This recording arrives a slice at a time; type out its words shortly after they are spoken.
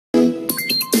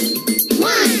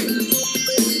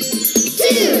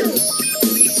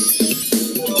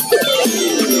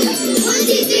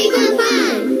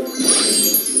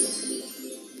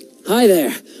Hi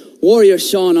there. Warrior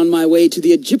Shaun on my way to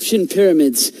the Egyptian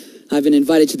pyramids. I've been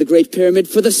invited to the Great Pyramid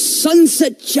for the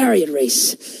Sunset Chariot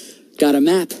race. Got a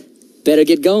map. Better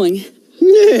get going.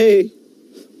 Nay.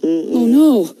 Oh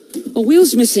no, a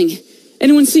wheel's missing.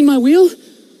 Anyone seen my wheel?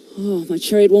 Oh, my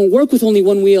chariot won't work with only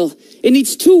one wheel. It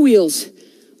needs 2 wheels.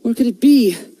 Where could it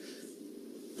be?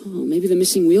 Oh, maybe the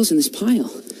missing wheel's in this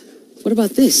pile. What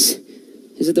about this?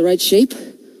 Is it the right shape?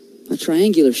 A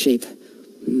triangular shape.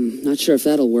 Not sure if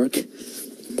that'll work.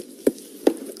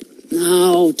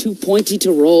 No, too pointy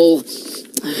to roll.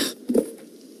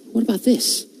 What about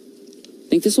this?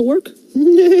 Think this'll work?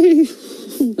 Nay.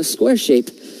 A square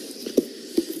shape.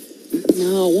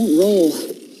 No, it won't roll.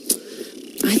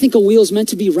 I think a wheel's meant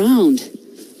to be round.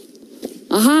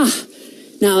 Aha!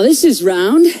 Now this is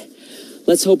round.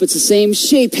 Let's hope it's the same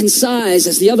shape and size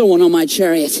as the other one on my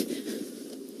chariot.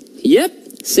 Yep,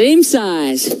 same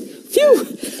size.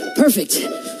 Phew! Perfect.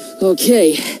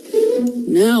 Okay,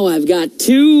 now I've got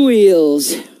 2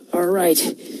 wheels. All right,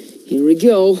 here we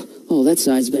go. Oh, that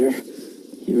side's better.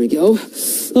 Here we go.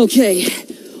 Okay,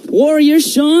 Warrior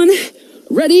Shaun,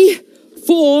 ready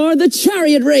for the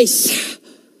chariot race.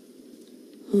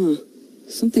 Huh,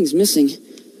 something's missing.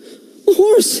 A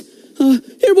horse!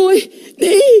 Here, boy!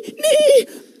 Knee!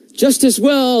 Just as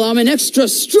well, I'm an extra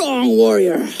strong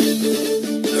warrior.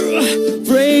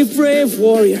 Brave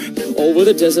warrior, over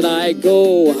the desert I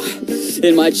go.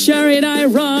 In my chariot I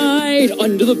ride,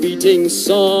 under the beating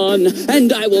sun.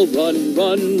 And I will run.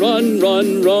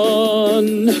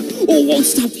 Oh, won't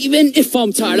stop even if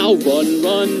I'm tired. I'll run.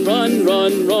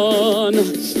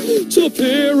 To the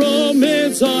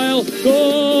pyramids I'll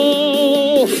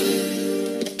go.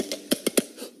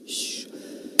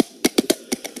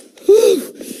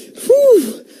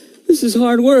 This is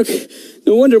hard work.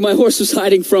 No wonder my horse was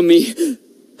hiding from me.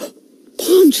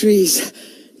 Palm trees.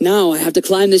 Now I have to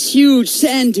climb this huge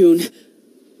sand dune.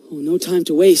 Oh, no time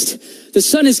to waste. The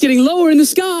sun is getting lower in the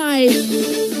sky.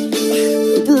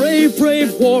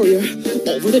 Brave warrior,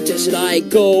 over the desert I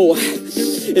go.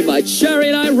 In my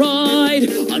chariot I ride,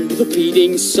 under the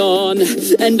beating sun.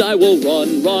 And I will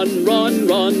run.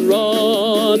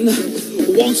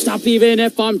 Won't stop even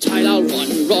if I'm tired. I'll run.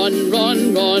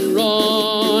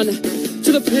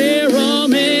 To the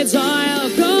pyramids I'll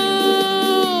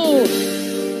go.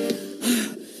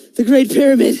 The Great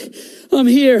Pyramid. I'm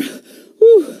here.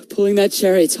 Whew, pulling that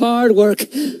chariot's hard work.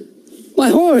 My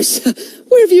horse,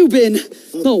 where have you been?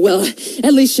 Oh, well,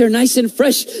 at least you're nice and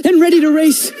fresh and ready to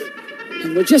race.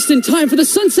 And we're just in time for the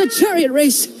Sunset Chariot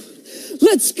race.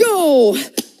 Let's go.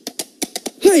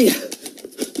 Hey,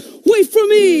 wait for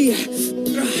me.